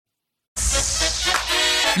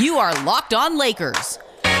You are Locked On Lakers,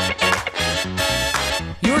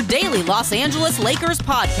 your daily Los Angeles Lakers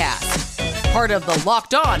podcast. Part of the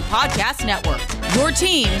Locked On Podcast Network, your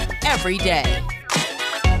team every day.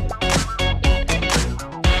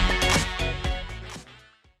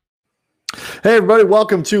 Hey, everybody.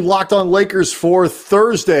 Welcome to Locked On Lakers for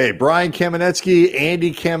Thursday. Brian Kamenetsky,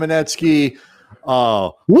 Andy Kamenetsky.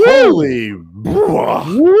 Holy, woo,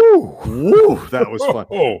 that was fun.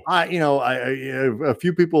 A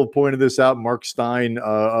few people have pointed this out. Mark Stein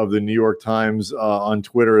of the New York Times on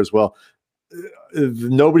Twitter as well.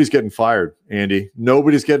 Nobody's getting fired, Andy.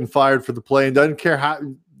 Nobody's getting fired for the play, and I don't care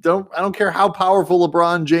how powerful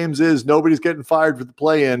LeBron James is. Nobody's getting fired for the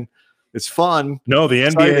play-in. It's fun. No, the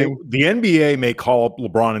NBA may call up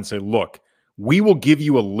LeBron and say, "Look, we will give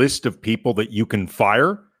you a list of people that you can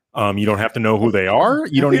fire. You don't have to know who they are.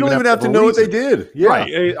 You don't even have to know what they did." Yeah.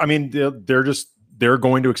 Right. I mean, they're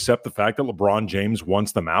going to accept the fact that LeBron James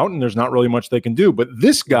wants them out, and there's not really much they can do. But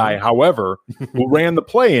this guy, however, who ran the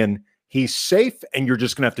play-in, he's safe, and you're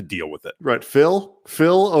just going to have to deal with it. Right. Phil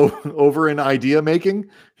over in idea making,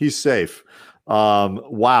 he's safe.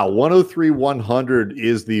 Wow. 103-100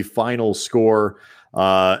 is the final score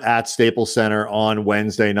at Staples Center on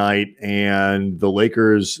Wednesday night, and the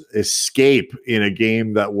Lakers escape in a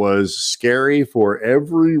game that was scary for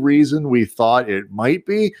every reason we thought it might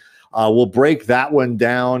be. We'll break that one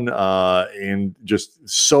down, and just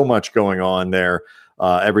so much going on there.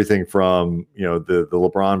 Everything from, the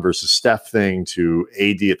LeBron versus Steph thing to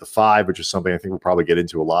AD at the 5, which is something I think we'll probably get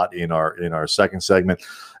into a lot in our second segment.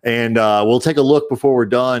 And we'll take a look before we're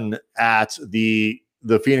done at the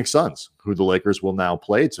Phoenix Suns, who the Lakers will now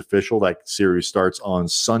play. It's official. That series starts on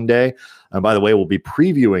Sunday. And by the way, we'll be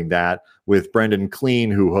previewing that with Brendan Clean,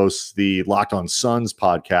 who hosts the Locked On Suns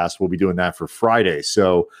podcast. We'll be doing that for Friday.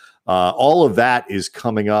 So all of that is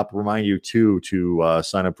coming up. Remind you, too, to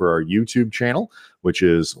sign up for our YouTube channel, which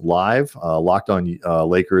is live. Locked On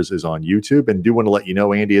Lakers is on YouTube. And do want to let you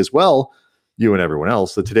know, Andy, as well, you and everyone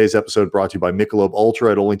else, that today's episode brought to you by Michelob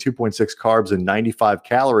Ultra at only 2.6 carbs and 95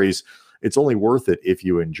 calories. It's only worth it if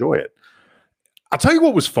you enjoy it. I'll tell you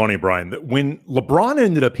what was funny, Brian, that when LeBron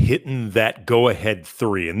ended up hitting that go-ahead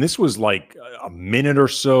 3, and this was like a minute or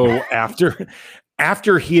so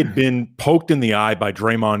after he had been poked in the eye by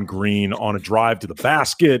Draymond Green on a drive to the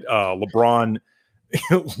basket, LeBron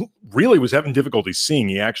really was having difficulty seeing.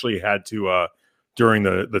 He actually had to, during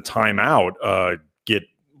the timeout, get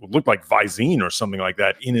what looked like Visine or something like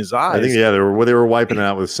that in his eyes. I think they were wiping it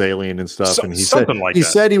out with saline and stuff. And he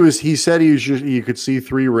said you could see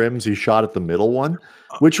 3 rims. He shot at the middle one,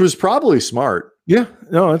 which was probably smart. Yeah,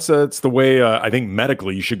 no, it's the way I think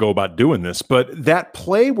medically you should go about doing this. But that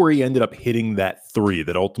play where he ended up hitting that 3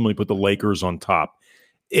 that ultimately put the Lakers on top,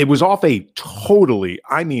 it was off a totally,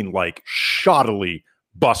 shoddily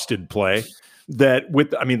busted play that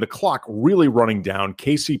the clock really running down,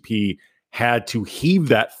 KCP had to heave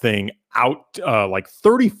that thing out like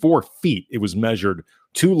 34 feet. It was measured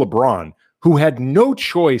to LeBron, who had no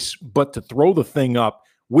choice but to throw the thing up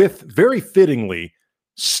with, very fittingly,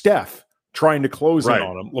 Steph trying to close in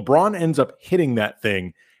on him. LeBron ends up hitting that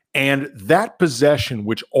thing, and that possession,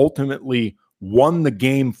 which ultimately won the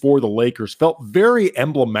game for the Lakers, felt very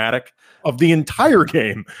emblematic of the entire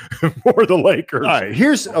game for the Lakers. All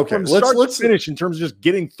right, let's finish in terms of just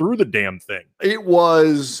getting through the damn thing. It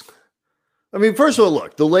was, first of all,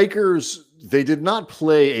 look, the Lakers, they did not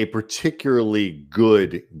play a particularly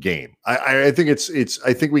good game. I think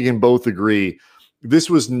I think we can both agree this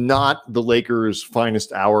was not the Lakers'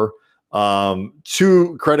 finest hour.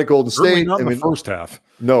 To credit Golden State, not in the first half.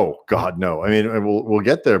 No, God, no. We'll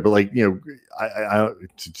get there, but I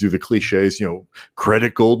to do the cliches,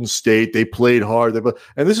 credit Golden State. They played hard,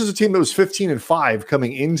 and this is a team that was 15-5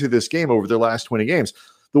 coming into this game over their last 20 games.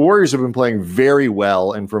 The Warriors have been playing very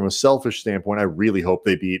well, and from a selfish standpoint, I really hope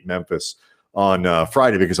they beat Memphis on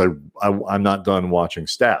Friday, because I'm not done watching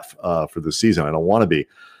Steph for the season. I don't want to be.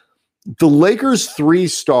 The Lakers' 3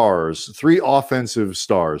 offensive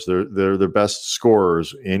stars, their best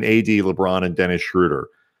scorers in AD, LeBron, and Dennis Schroeder,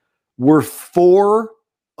 were 4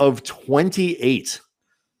 of 28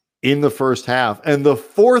 in the first half, and the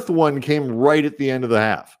 4th one came right at the end of the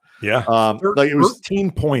half. Yeah, it was 13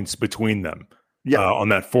 points between them. Yeah, on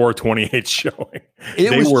that 4-28 showing,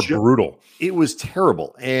 they were brutal. It was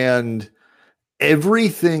terrible, and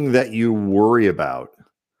everything that you worry about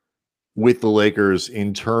with the Lakers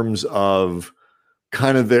in terms of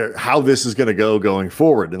kind of how this is going to go going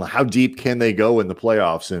forward, and how deep can they go in the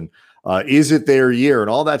playoffs, and is it their year, and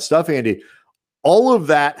all that stuff, Andy. All of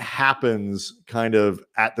that happens kind of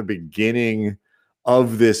at the beginning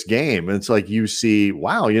of this game. And it's like you see,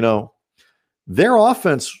 wow, their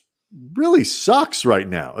offense really sucks right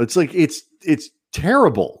now. It's like it's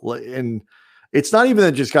terrible. And it's not even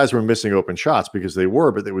that just guys were missing open shots, because they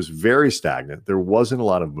were, but it was very stagnant. There wasn't a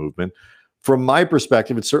lot of movement. From my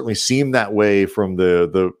perspective, it certainly seemed that way from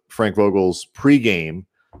the Frank Vogel's pregame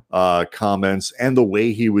comments and the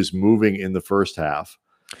way he was moving in the first half.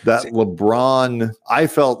 That LeBron, I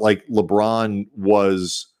felt like LeBron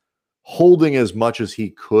was holding as much as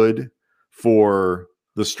he could for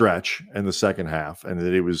the stretch and the second half, and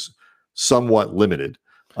that it was somewhat limited.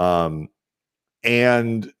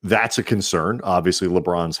 And that's a concern, obviously,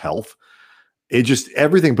 LeBron's health. It just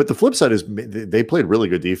everything. But the flip side is they played really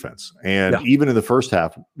good defense. And even in the first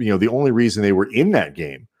half, the only reason they were in that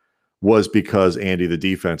game was because, Andy, the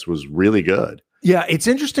defense was really good. Yeah, it's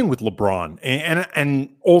interesting with LeBron. And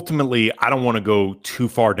ultimately, I don't want to go too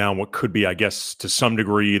far down what could be, I guess, to some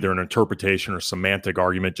degree, either an interpretation or semantic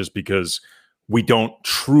argument, just because we don't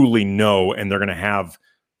truly know. And they're going to have,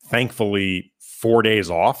 thankfully, 4 days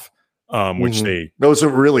off. Which they those are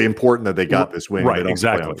really important that they got this win. Right, they don't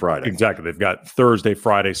exactly. play on Friday. Exactly. They've got Thursday,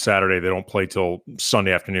 Friday, Saturday. They don't play till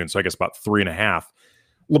Sunday afternoon. So I guess about 3.5.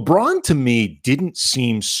 LeBron, to me, didn't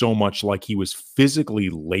seem so much like he was physically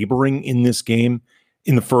laboring in this game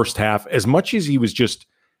in the first half, as much as he was just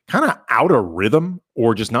kind of out of rhythm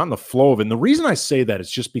or just not in the flow of it. And the reason I say that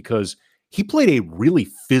is just because he played a really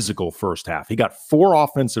physical first half. He got 4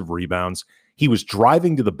 offensive rebounds. He was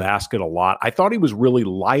driving to the basket a lot. I thought he was really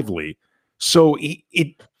lively. So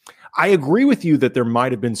I agree with you that there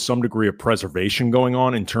might have been some degree of preservation going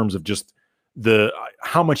on in terms of just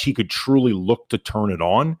how much he could truly look to turn it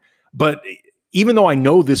on. But even though I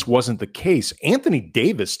know this wasn't the case, Anthony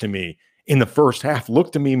Davis, to me, in the first half,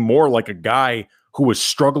 looked to me more like a guy who was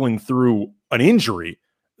struggling through an injury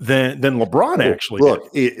than LeBron actually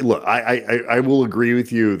did. Look, I will agree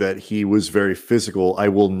with you that he was very physical. I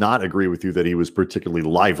will not agree with you that he was particularly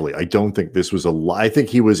lively. I don't think this was I think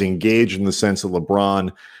he was engaged in the sense that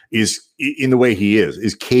LeBron is, in the way he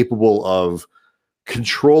is capable of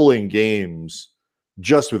controlling games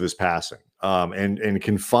just with his passing, and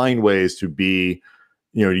can find ways to be,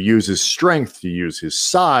 to use his strength, to use his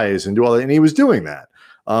size, and do all that. And he was doing that.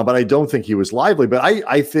 But I don't think he was lively. But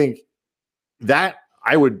I think that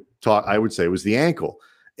I would say it was the ankle.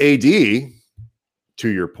 AD, to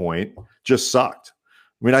your point, just sucked.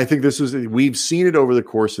 I mean, I think we've seen it over the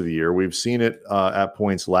course of the year. We've seen it at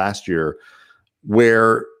points last year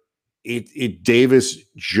where Davis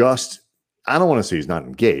just, I don't want to say he's not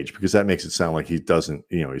engaged, because that makes it sound like he doesn't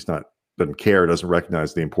care, doesn't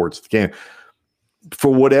recognize the importance of the game.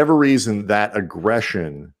 For whatever reason, that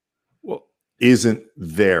aggression isn't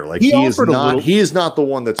there. Like he is not the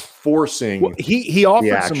one that's forcing. Well, he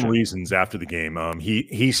offered some reasons after the game.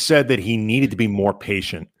 He said that he needed to be more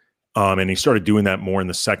patient, and he started doing that more in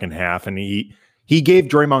the second half. And he gave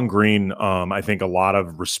Draymond Green, I think, a lot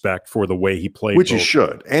of respect for the way he played, which he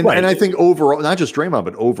should. And I think overall, not just Draymond,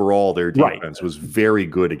 but overall, their defense was very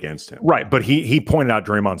good against him. Right, but he pointed out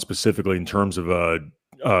Draymond specifically in terms of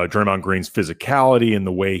Draymond Green's physicality and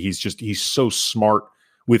the way he's so smart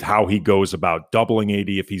with how he goes about doubling AD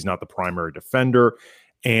if he's not the primary defender.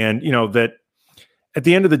 And, that at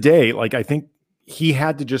the end of the day, like, I think he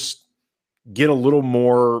had to just get a little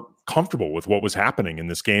more comfortable with what was happening in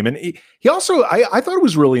this game. And he also, I thought it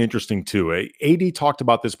was really interesting too. AD talked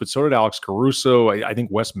about this, but so did Alex Caruso. I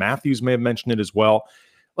think Wes Matthews may have mentioned it as well.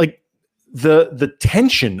 Like the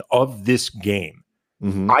tension of this game,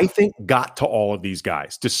 I think, got to all of these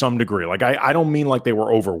guys to some degree. Like, I don't mean like they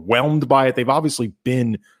were overwhelmed by it. They've obviously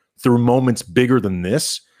been through moments bigger than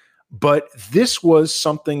this, but this was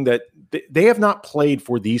something that they have not played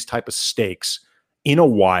for these type of stakes in a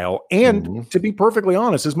while. And to be perfectly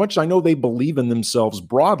honest, as much as I know they believe in themselves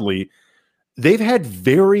broadly, they've had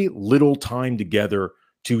very little time together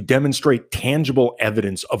to demonstrate tangible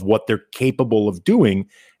evidence of what they're capable of doing.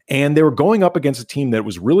 And they were going up against a team that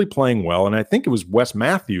was really playing well. And I think it was Wes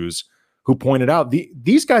Matthews who pointed out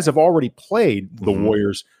these guys have already played the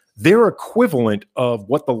Warriors their equivalent of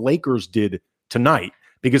what the Lakers did tonight,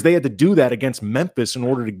 because they had to do that against Memphis in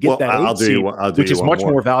order to get that 8 seed, which is much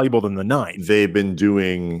more valuable than the 9. They've been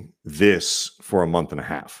doing this for a month and a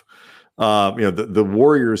half. The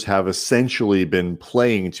Warriors have essentially been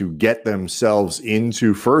playing to get themselves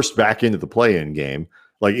back into the play-in game,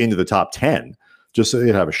 like into the top 10, just so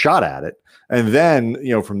they'd have a shot at it. And then,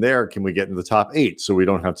 from there, can we get into the top 8 so we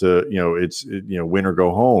don't have to, win or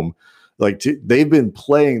go home? They've been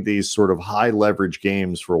playing these sort of high leverage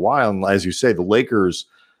games for a while. And as you say, the Lakers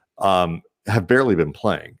have barely been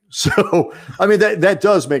playing. So, I mean, that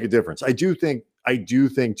does make a difference. I do think,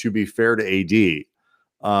 to be fair to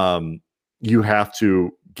AD, you have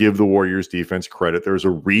to give the Warriors defense credit. There's a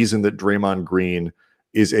reason that Draymond Green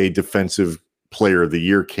is a defensive player of the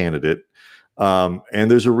year candidate.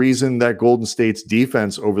 And there's a reason that Golden State's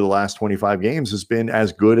defense over the last 25 games has been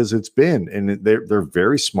as good as it's been. And they're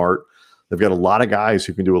very smart. They've got a lot of guys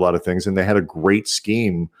who can do a lot of things, and they had a great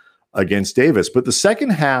scheme against Davis. But the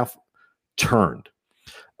second half turned.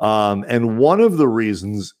 And one of the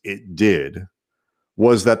reasons it did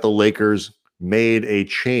was that the Lakers made a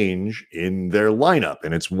change in their lineup.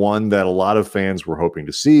 And it's one that a lot of fans were hoping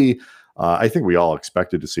to see. I think we all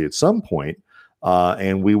expected to see at some point.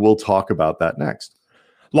 And we will talk about that next.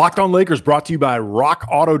 Locked On Lakers brought to you by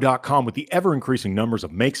RockAuto.com. With the ever-increasing numbers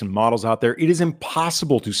of makes and models out there, it is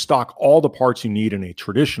impossible to stock all the parts you need in a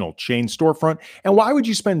traditional chain storefront. And why would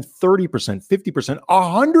you spend 30%, 50%,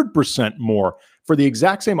 100% more for the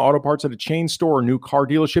exact same auto parts at a chain store or new car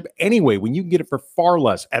dealership anyway, when you can get it for far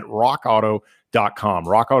less at RockAuto.com?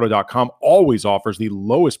 RockAuto.com always offers the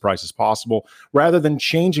lowest prices possible rather than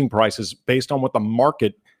changing prices based on what the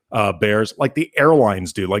market bears, like the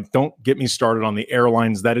airlines do. Like, don't get me started on the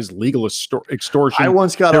airlines. That is legal extortion. I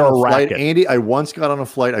once got on a flight, Andy. I once got on a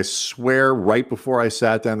flight. I swear, right before I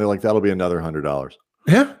sat down, they're like, "That'll be another $100."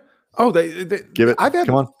 Yeah. Oh, they give it. I've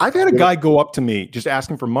had a guy go up to me just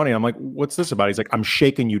asking for money. I'm like, "What's this about?" He's like, "I'm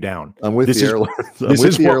shaking you down. I'm with the airlines. I'm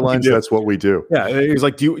with the airlines. That's what we do." Yeah. He's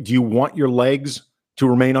like, "Do you want your legs to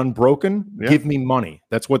remain unbroken? Yeah. Give me money."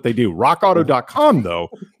 That's what they do. RockAuto.com, though,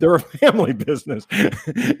 they're a family business.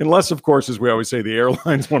 Unless, of course, as we always say, the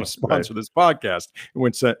airlines want to sponsor this podcast,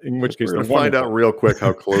 in which case we're going to find out real quick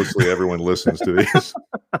how closely everyone listens to these.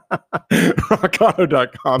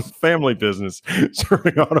 RockAuto.com, family business,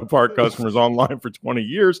 serving auto part customers online for 20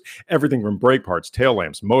 years. Everything from brake parts, tail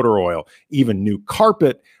lamps, motor oil, even new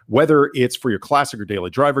carpet. Whether it's for your classic or daily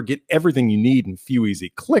driver, get everything you need in a few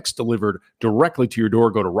easy clicks delivered directly to your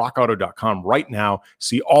door. Go to rockauto.com right now.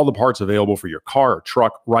 See all the parts available for your car or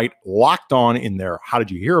truck, right locked on in their "How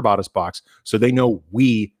did you hear about us" box, so they know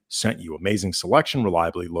we sent you. Amazing selection,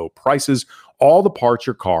 reliably low prices, all the parts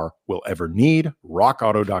your car will ever need.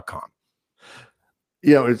 rockauto.com.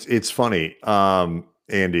 You know, it's funny,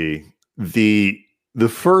 Andy, the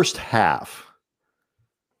first half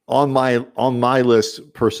on my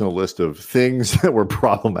personal list of things that were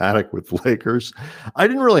problematic with Lakers, I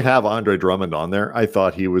didn't really have Andre Drummond on there. I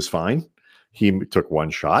thought he was fine. He took one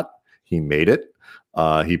shot. He made it.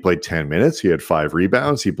 He played 10 minutes. He had 5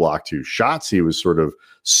 rebounds. He blocked 2 shots. He was sort of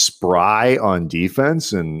spry on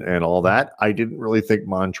defense and all that. I didn't really think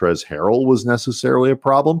Montrezl Harrell was necessarily a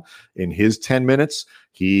problem in his 10 minutes.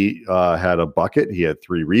 He had a bucket. He had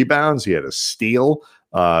 3 rebounds. He had a steal.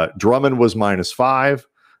 Drummond was -5.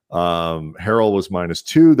 Harrell was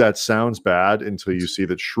 -2. That sounds bad until you see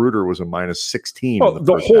that Schroeder was a -16. Well,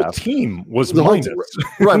 the whole team was minus.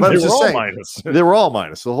 Right, but I was just saying, minus. They were all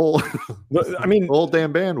minus. The whole, the whole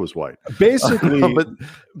damn band was white. Basically, but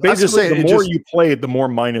basically, I'm just saying, the more you played, the more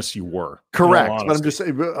minus you were. Correct, but I'm just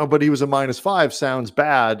saying. But he was a -5. Sounds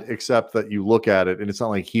bad, except that you look at it, and it's not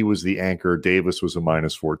like he was the anchor. Davis was a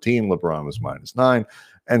 -14. LeBron was -9,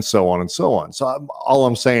 and so on and so on. So all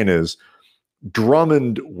I'm saying is,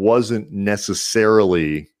 Drummond wasn't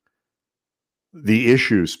necessarily the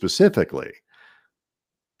issue specifically,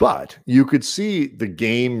 but you could see the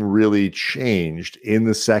game really changed in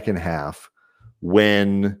the second half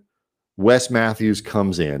when Wes Matthews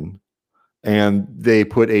comes in and they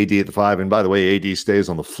put AD at the 5. And by the way, AD stays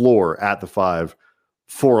on the floor at the 5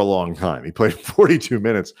 for a long time. He played 42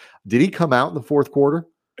 minutes. Did he come out in the fourth quarter?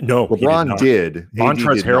 No, LeBron did.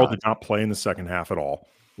 Montrezl Harrell did not play in the second half at all.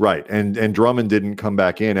 Right, and Drummond didn't come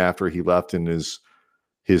back in after he left in his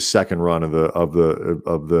second run of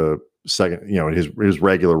the second, his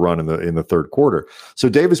regular run in the third quarter. So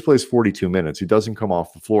Davis plays 42 minutes. He doesn't come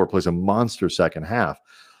off the floor, plays a monster second half.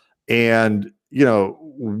 And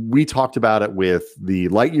we talked about it with the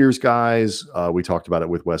Light Years guys. We talked about it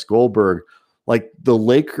with Wes Goldberg. Like, the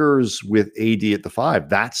Lakers with AD at the 5,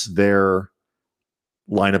 that's their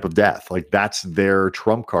lineup of death. Like, that's their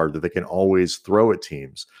trump card that they can always throw at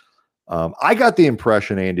teams. I got the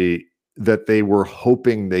impression, Andy, that they were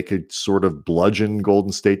hoping they could sort of bludgeon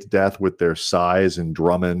Golden State to death with their size and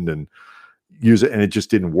Drummond and use it, and it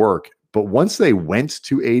just didn't work. But once they went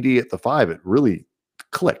to AD at the 5, it really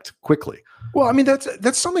clicked quickly. Well, I mean,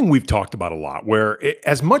 that's something we've talked about a lot, where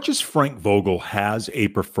as much as Frank Vogel has a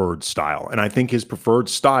preferred style, and I think his preferred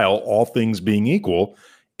style, all things being equal,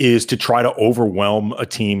 is to try to overwhelm a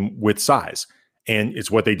team with size. And it's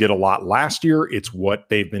what they did a lot last year. It's what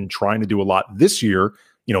they've been trying to do a lot this year,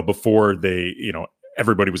 before they,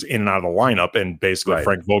 everybody was in and out of the lineup. And basically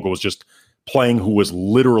Frank Vogel was just playing who was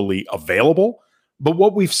literally available. But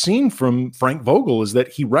what we've seen from Frank Vogel is that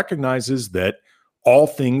he recognizes that all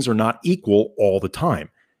things are not equal all the time.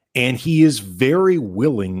 And he is very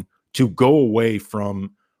willing to go away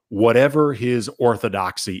from whatever his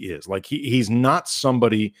orthodoxy is. Like he's not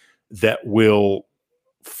somebody that will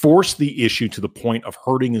force the issue to the point of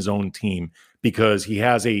hurting his own team because he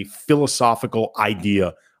has a philosophical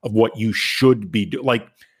idea of what you should be doing.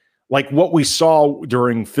 Like what we saw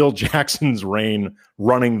during Phil Jackson's reign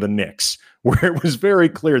running the Knicks, where it was very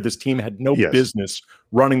clear this team had no business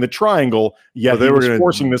running the triangle, yet they were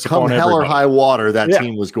forcing this upon everybody. Come hell or high water, that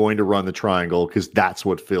team was going to run the triangle because that's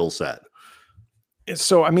what Phil said.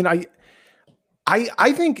 So, I mean,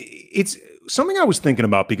 I think it's something I was thinking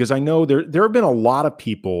about because I know there have been a lot of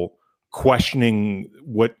people questioning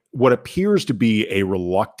what appears to be a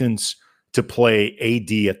reluctance to play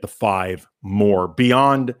AD at the 5 more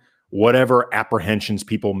beyond whatever apprehensions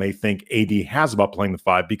people may think AD has about playing the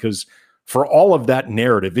 5, because for all of that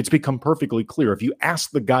narrative, it's become perfectly clear. If you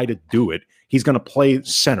ask the guy to do it, he's going to play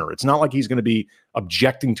center. It's not like he's going to be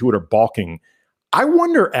objecting to it or balking. I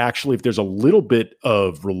wonder actually if there's a little bit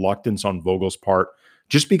of reluctance on Vogel's part,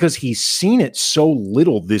 just because he's seen it so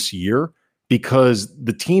little this year, because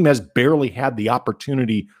the team has barely had the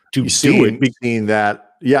opportunity to do it. Seeing that.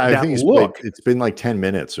 Yeah, I think it's been like 10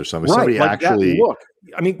 minutes or something. Right, Somebody like actually look.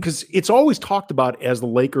 I mean, because it's always talked about as the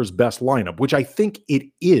Lakers' best lineup, which I think it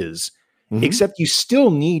is, except you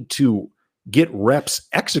still need to get reps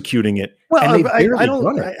executing it. Well, and I don't.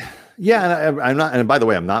 I'm not. And by the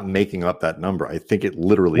way, I'm not making up that number. I think it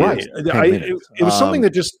literally is. It was something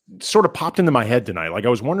that just sort of popped into my head tonight. Like I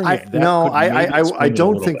was wondering. I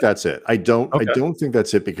don't think that's it. I don't think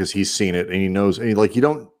that's it because he's seen it and he knows. And you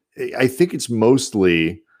don't. I think it's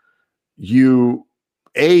mostly you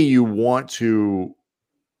want to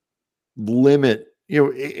limit.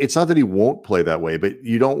 It's not that he won't play that way, but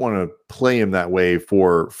you don't want to play him that way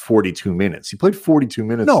for 42 minutes. He played 42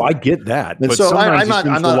 minutes. No, I get that. And but so I'm not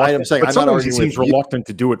arguing. He seems reluctant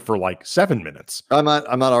to do it for like 7 minutes. I'm not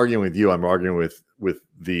arguing with you. I'm arguing with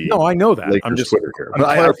the. No, I know that. Lakers I'm just Twitter here. I'm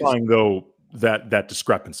clarifying though that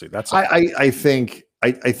discrepancy. That's I think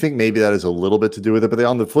maybe that has a little bit to do with it, but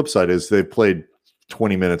on the flip side is they've played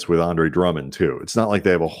 20 minutes with Andre Drummond too. It's not like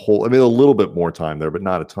they have a little bit more time there, but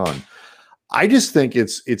not a ton. I just think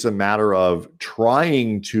it's a matter of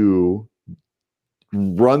trying to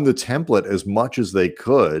run the template as much as they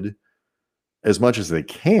could, as much as they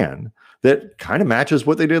can, that kind of matches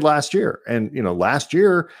what they did last year. And, last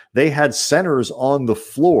year they had centers on the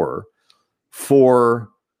floor for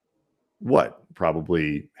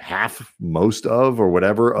probably half, most of, or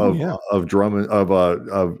whatever of Drummond,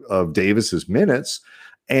 of Davis's minutes.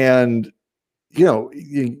 And,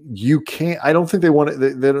 you can't, I don't think they want to,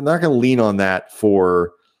 they're not going to lean on that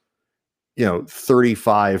for,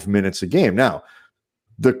 35 minutes a game. Now,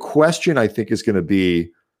 the question I think is going to be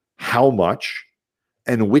how much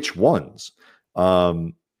and which ones.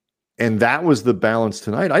 And that was the balance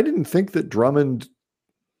tonight. I didn't think that Drummond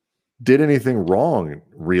did anything wrong,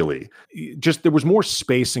 really. Just there was more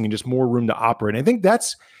spacing and just more room to operate. And I think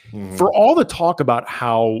that's for all the talk about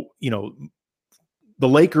how, the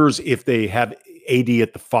Lakers, if they have AD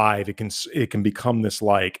at the 5, it can become this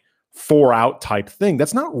like 4-out type thing.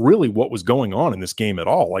 That's not really what was going on in this game at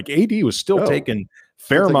all. Like AD was still taking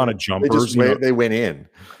fair amount of jumpers. They went in.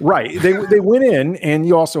 Right. They went in, and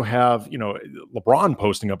you also have, LeBron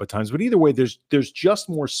posting up at times, but either way, there's just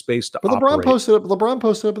more space to operate. LeBron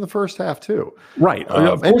posted up in the first half too. Right.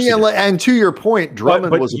 And to your point,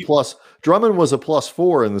 Drummond was a plus. Drummond was a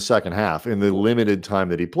 +4 in the second half in the limited time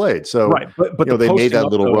that he played. So right, but they made that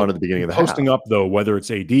little run at the beginning of the posting half. up though, whether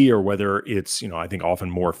it's AD or whether it's I think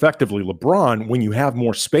often more effectively LeBron. When you have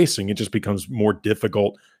more spacing, it just becomes more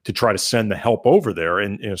difficult to try to send the help over there,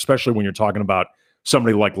 and especially when you're talking about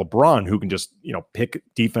somebody like LeBron who can just pick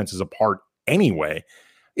defenses apart anyway.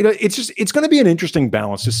 It's going to be an interesting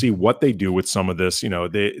balance to see what they do with some of this.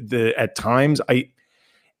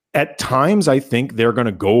 At times, I think they're going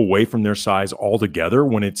to go away from their size altogether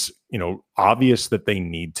when it's obvious that they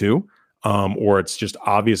need to, or it's just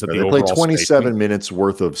obvious that they played 27 minutes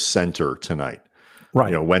worth of center tonight,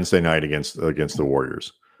 right? Wednesday night against the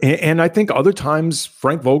Warriors. And I think other times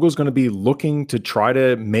Frank Vogel is going to be looking to try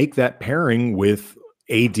to make that pairing with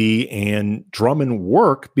AD and Drummond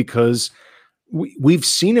work, because we've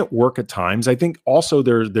seen it work at times. I think also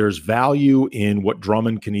there's value in what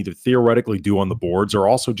Drummond can either theoretically do on the boards or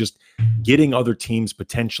also just getting other teams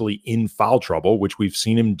potentially in foul trouble, which we've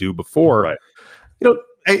seen him do before. Right.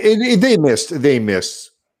 They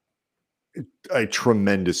missed a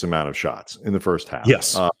tremendous amount of shots in the first half.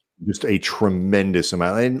 Yes. Just a tremendous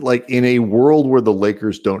amount. And like in a world where the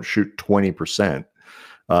Lakers don't shoot 20%,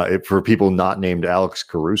 for people not named Alex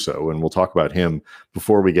Caruso, and we'll talk about him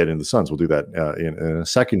before we get into the Suns. We'll do that in a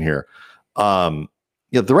second here. The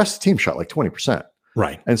rest of the team shot like 20%.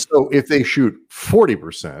 Right. And so if they shoot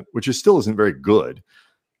 40%, which still isn't very good,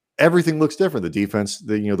 everything looks different. The defense,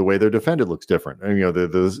 the way they're defended looks different. And,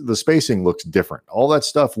 the spacing looks different. All that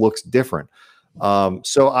stuff looks different.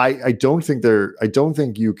 So I don't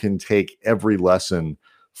think you can take every lesson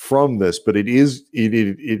from this, but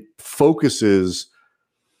it focuses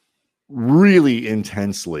really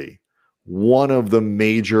intensely one of the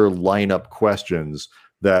major lineup questions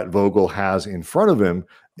that Vogel has in front of him.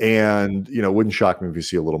 And, wouldn't shock me if you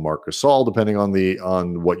see a little Marc Gasol, depending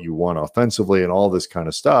on what you want offensively and all this kind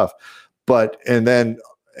of stuff. And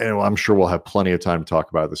I'm sure we'll have plenty of time to talk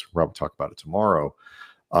about this. We'll probably talk about it tomorrow.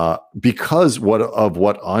 Because of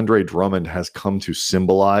what Andre Drummond has come to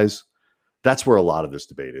symbolize, that's where a lot of this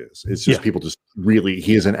debate is. It's just people just really,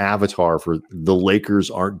 he is an avatar for the Lakers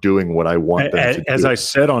aren't doing what I want them to do. As I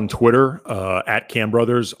said on Twitter, at Cam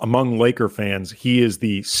Brothers, among Laker fans, he is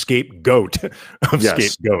the scapegoat of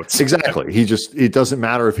scapegoats. Exactly. It doesn't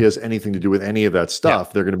matter if he has anything to do with any of that stuff.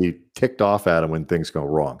 Yeah. They're going to be ticked off at him when things go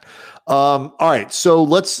wrong. All right. So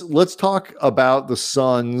let's talk about the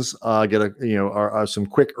Suns, get some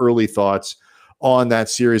quick early thoughts on that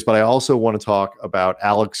series, but I also want to talk about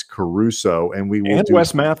Alex Caruso and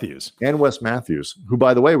Wes Matthews, who,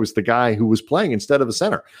 by the way, was the guy who was playing instead of a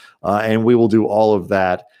center. And we will do all of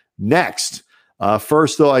that next.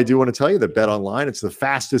 First, though, I do want to tell you that BetOnline, it's the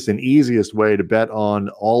fastest and easiest way to bet on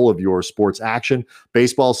all of your sports action.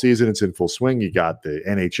 Baseball season, it's in full swing. You got the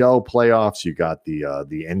NHL playoffs, you got the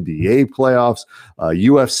NBA playoffs,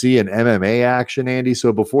 UFC and MMA action, Andy.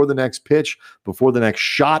 So before the next pitch, before the next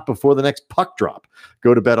shot, before the next puck drop,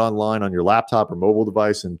 go to BetOnline on your laptop or mobile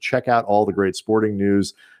device and check out all the great sporting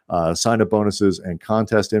news, sign-up bonuses, and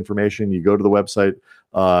contest information. You go to the website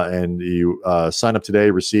and you sign up today,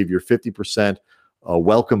 receive your 50%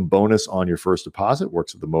 welcome bonus on your first deposit.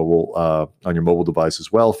 Works at the mobile on your mobile device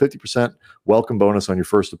as well. 50% welcome bonus on your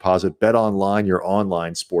first deposit. BetOnline, your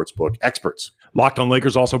online sportsbook experts. Locked on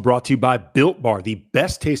Lakers also brought to you by Built Bar, the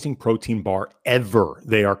best tasting protein bar ever.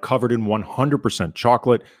 They are covered in 100%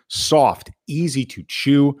 chocolate, soft, easy to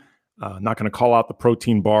chew. Not going to call out the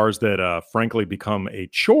protein bars that frankly become a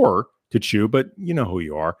chore to chew, but you know who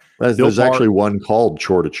you are. There's actually one called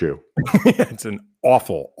Chore to Chew. It's an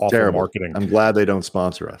awful terrible marketing. I'm glad they don't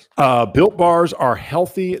sponsor us. Built Bars are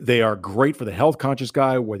healthy. They are great for the health conscious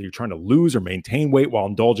guy, whether you're trying to lose or maintain weight while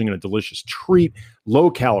indulging in a delicious treat.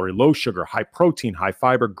 Low calorie, low sugar, high protein, high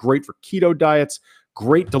fiber, great for keto diets,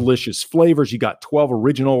 great delicious flavors. You got 12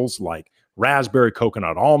 originals like raspberry,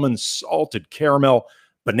 coconut, almond, salted caramel,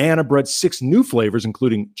 banana bread, 6 new flavors,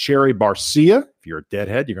 including cherry barcia. If you're a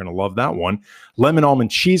deadhead, you're going to love that one. Lemon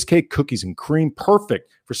almond cheesecake, cookies and cream.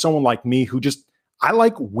 Perfect for someone like me who I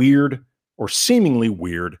like weird or seemingly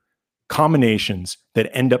weird combinations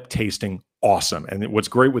that end up tasting awesome. And what's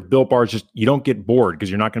great with Built Bar is just you don't get bored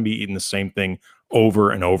because you're not going to be eating the same thing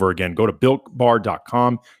over and over again. Go to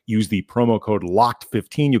BuiltBar.com. Use the promo code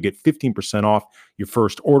LOCKED15. You'll get 15% off your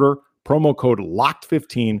first order. Promo code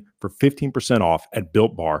LOCKED15 for 15% off at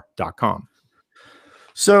BuiltBar.com.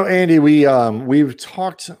 So, Andy, we've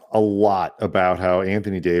talked a lot about how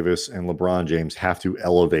Anthony Davis and LeBron James have to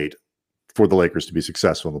elevate for the Lakers to be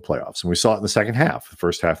successful in the playoffs. And we saw it in the second half. The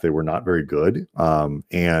first half, they were not very good.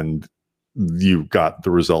 And you got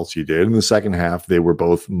the results you did. In the second half, they were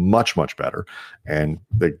both much, much better. And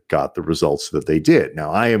they got the results that they did.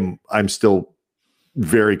 Now, I'm still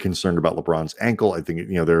very concerned about LeBron's ankle. I think,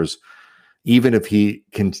 there's, even if he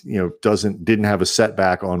can, didn't have a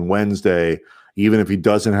setback on Wednesday, even if he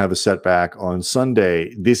doesn't have a setback on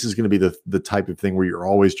Sunday, this is going to be the type of thing where you're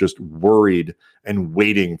always just worried and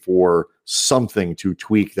waiting for something to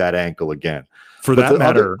tweak that ankle again. For that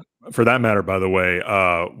matter, by the way,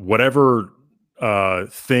 whatever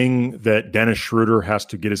thing that Dennis Schroeder has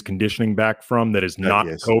to get his conditioning back from that is not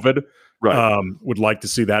COVID, right. Would like to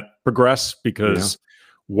see that progress because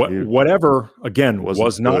whatever, again,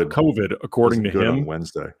 was not COVID, according to him. On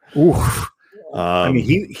Wednesday. Oof. I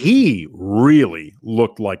mean, he really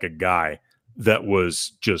looked like a guy that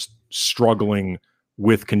was just struggling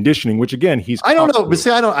with conditioning, which again, I don't know. But see,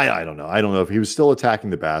 I don't know. I don't know if he was still attacking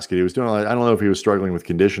the basket. He was doing. I don't know if he was struggling with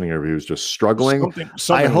conditioning or if he was just struggling.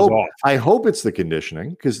 Something I hope it's the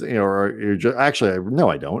conditioning because actually, no,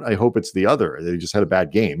 I don't. I hope it's the other. They just had a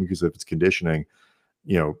bad game because if it's conditioning,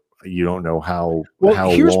 you don't know how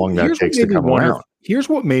long that takes to come around. Here's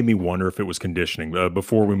what made me wonder if it was conditioning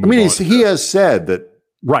before we move on. He has said that.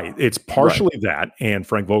 Right. It's partially that. And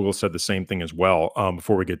Frank Vogel said the same thing as well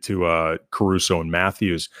before we get to Caruso and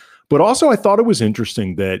Matthews. But also, I thought it was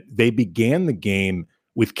interesting that they began the game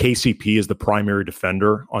with KCP as the primary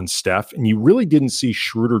defender on Steph, and you really didn't see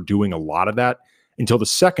Schroeder doing a lot of that until the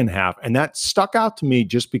second half. And that stuck out to me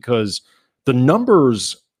just because the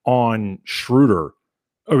numbers on Schroeder,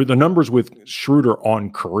 or the numbers with Schroeder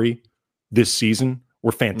on Curry this season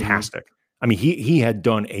were fantastic. I mean, he had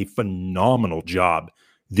done a phenomenal job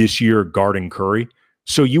this year guarding Curry.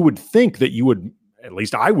 So you would think that you would, at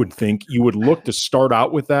least I would think, you would look to start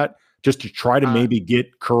out with that just to try to maybe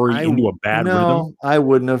get Curry into a bad rhythm. I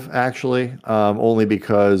wouldn't have actually, only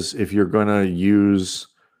because if you're going to use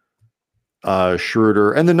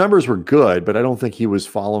Schroeder, and the numbers were good, but I don't think he was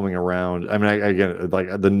following around. I mean, again,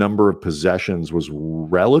 like the number of possessions was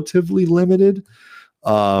relatively limited.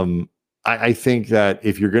 I think that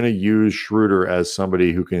if you're going to use Schroeder as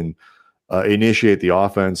somebody who can initiate the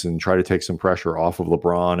offense and try to take some pressure off of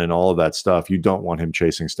LeBron and all of that stuff, you don't want him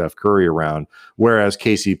chasing Steph Curry around. Whereas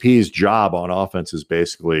KCP's job on offense is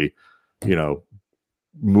basically,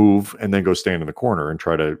 move and then go stand in the corner and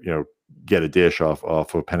try to, get a dish off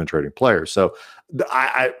of a penetrating player. So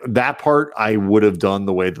that part I would have done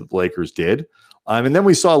the way that the Lakers did. And then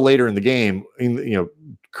we saw later in the game,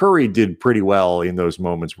 Curry did pretty well in those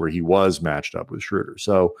moments where he was matched up with Schroeder.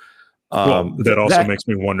 So that also makes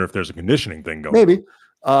me wonder if there's a conditioning thing going. Maybe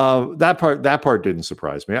that part didn't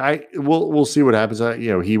surprise me. We'll see what happens.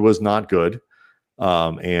 He was not good,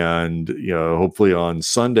 and hopefully on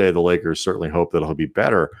Sunday the Lakers certainly hope that he'll be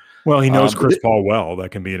better. Well, he knows Chris Paul well.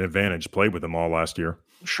 That can be an advantage. Played with him all last year.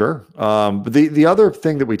 Sure. But the other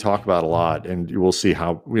thing that we talk about a lot, and we'll see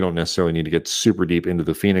how we don't necessarily need to get super deep into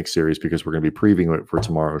the Phoenix series because we're going to be previewing it for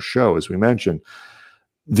tomorrow's show, as we mentioned.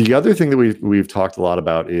 The other thing that we've talked a lot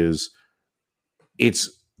about is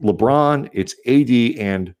it's LeBron, it's AD,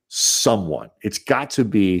 and someone. It's got to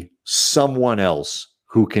be someone else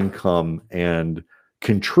who can come and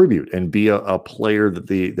contribute and be a player that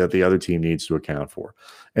the other team needs to account for.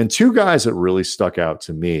 And two guys that really stuck out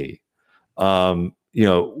to me,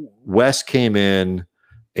 West came in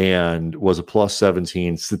and was a plus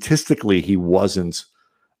 17. Statistically, he wasn't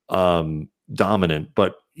dominant,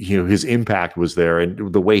 but his impact was there,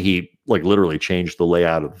 and the way he literally changed the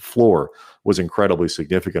layout of the floor was incredibly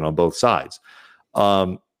significant on both sides.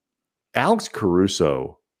 Alex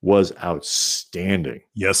Caruso was outstanding.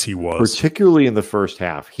 Yes, he was. Particularly in the first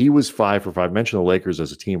half. He was 5 for 5. I mentioned the Lakers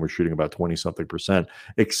as a team were shooting about 20-something%,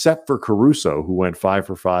 except for Caruso, who went 5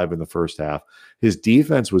 for 5 in the first half. His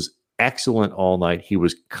defense was excellent all night. He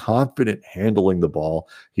was confident handling the ball.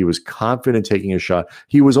 He was confident taking a shot.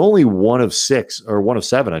 He was only 1 of 6, or 1 of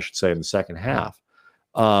 7, I should say, in the second half.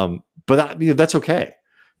 But that's okay.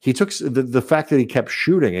 He took the fact that he kept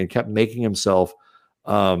shooting and kept making himself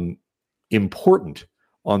important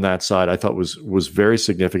on that side, I thought was very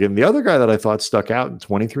significant. And the other guy that I thought stuck out in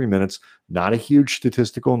 23 minutes, not a huge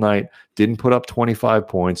statistical night, didn't put up 25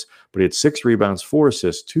 points, but he had 6 rebounds, 4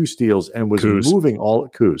 assists, 2 steals, and was moving all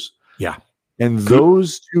at Kuz. Yeah. And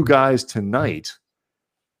those two guys tonight,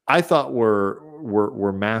 I thought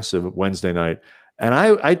were massive Wednesday night. And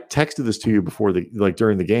I texted this to you before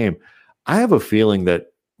during the game. I have a feeling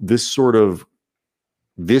that this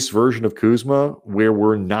version of Kuzma, where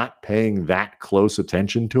we're not paying that close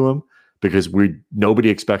attention to him because nobody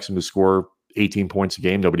expects him to score 18 points a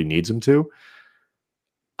game. Nobody needs him to.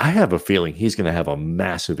 I have a feeling he's going to have a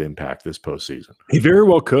massive impact this postseason. He very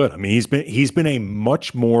well could. I mean, he's been a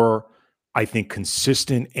much more, I think,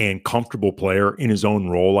 consistent and comfortable player in his own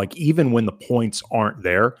role. Like even when the points aren't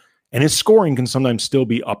there, and his scoring can sometimes still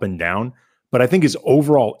be up and down, but I think his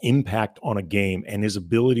overall impact on a game and his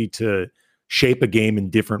ability to shape a game in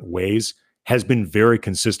different ways has been very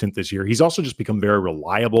consistent this year. He's also just become very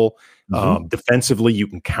reliable. Defensively, you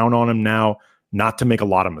can count on him now not to make a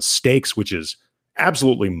lot of mistakes, which is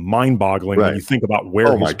absolutely mind-boggling when you think about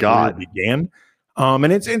where his career began.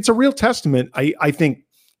 And it's a real testament, I think,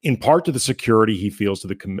 in part to the security he feels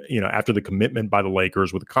to after the commitment by the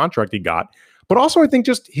Lakers with the contract he got, but also I think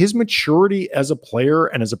just his maturity as a player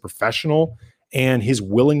and as a professional and his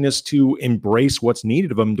willingness to embrace what's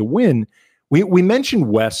needed of him to win. We mentioned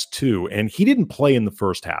West too, and he didn't play in the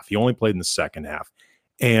first half. He only played in the second half.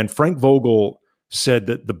 And Frank Vogel said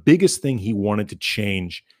that the biggest thing he wanted to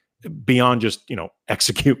change beyond just,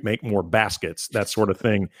 execute, make more baskets, that sort of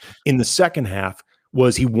thing, in the second half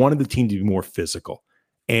was he wanted the team to be more physical.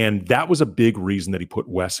 And that was a big reason that he put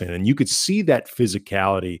Wes in. And you could see that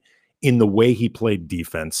physicality in the way he played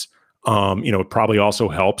defense. It probably also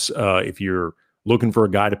helps if you're looking for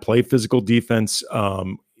a guy to play physical defense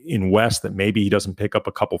in West, that maybe he doesn't pick up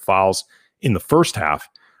a couple fouls in the first half.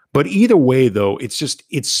 But either way, though, it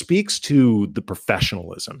speaks to the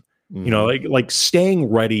professionalism You know, like staying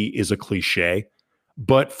ready is a cliche,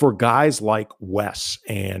 but for guys like Wes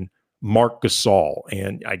and Marc Gasol,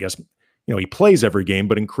 and I guess, you know, he plays every game,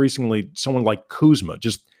 but increasingly someone like Kuzma,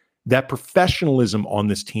 just that professionalism on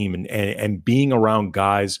this team and being around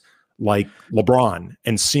guys like LeBron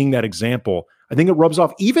and seeing that example, I think it rubs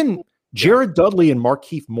off. Even Jared Dudley and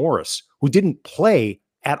Markieff Morris, who didn't play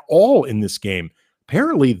at all in this game,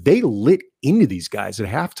 apparently they lit into these guys at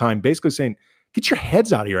halftime, basically saying, get your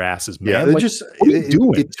heads out of your asses, man. Yeah, like, what are you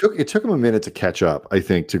doing? It took them a minute to catch up, I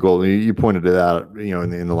think, to goal. You pointed it out, you know,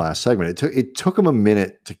 in the last segment. It took them a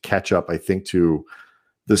minute to catch up, I think, to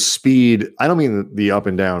the speed. I don't mean the up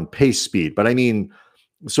and down pace speed, but I mean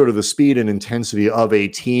sort of the speed and intensity of a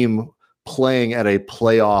team playing at a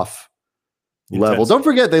playoff level. Don't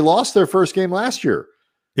forget, they lost their first game last year.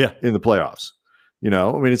 Yeah, in the playoffs. You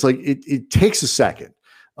know, I mean, it's like it takes a second.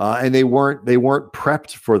 And they weren't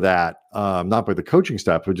prepped for that, not by the coaching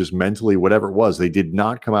staff, but just mentally, whatever it was. They did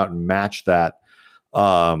not come out and match that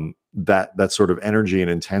that sort of energy and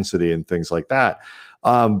intensity and things like that.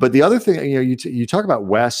 But the other thing, you know, you talk about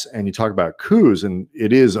Wes and you talk about Kuz, and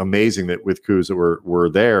it is amazing that with Kuz that we're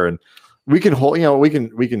there, and we can hold, you know, we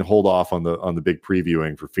can hold off on the big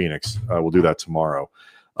previewing for Phoenix. We'll do that tomorrow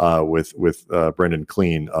with Brendan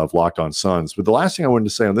Clean of Locked On Suns. But the last thing I wanted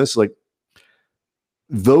to say on this, like,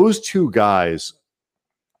 those two guys,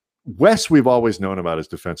 Wes, we've always known about his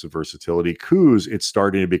defensive versatility. Kuz, it's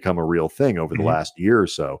starting to become a real thing over the last year or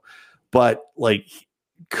so. But like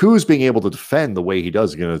Kuz being able to defend the way he does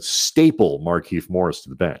is going to staple Markieff Morris to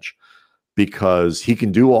the bench, because he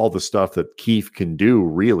can do all the stuff that Keith can do,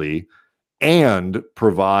 really, and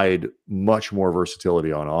provide much more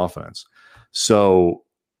versatility on offense. So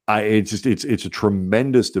it's a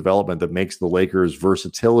tremendous development that makes the Lakers'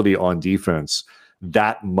 versatility on defense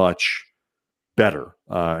that much better.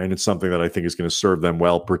 And it's something that I think is going to serve them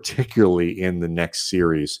well, particularly in the next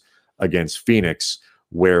series against Phoenix,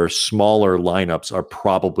 where smaller lineups are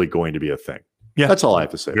probably going to be a thing. Yeah, that's all I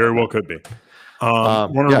have to say. Very well could be.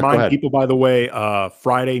 Want to remind people, by the way,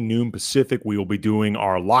 Friday, noon Pacific, we will be doing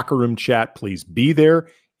our locker room chat. Please be there.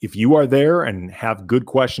 If you are there and have good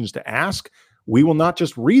questions to ask, we will not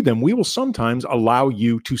just read them. We will sometimes allow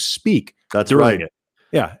you to speak. That's right.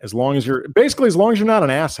 Yeah, as long as you're not an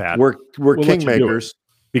asshat. We're kingmakers,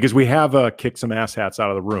 because we have kicked some asshats out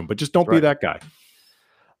of the room, but just don't be that guy.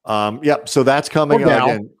 Yep. So that's coming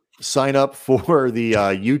again. Sign up for the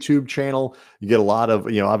YouTube channel. You get a lot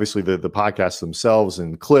of, you know, obviously the podcasts themselves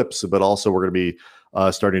and clips, but also we're going to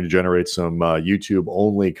be starting to generate some YouTube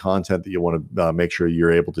only content that you want to make sure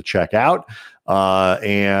you're able to check out.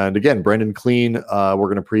 And again, Brendan Clean,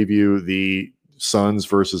 we're going to preview the Suns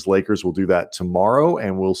versus Lakers. We'll do that tomorrow,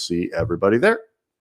 and we'll see everybody there.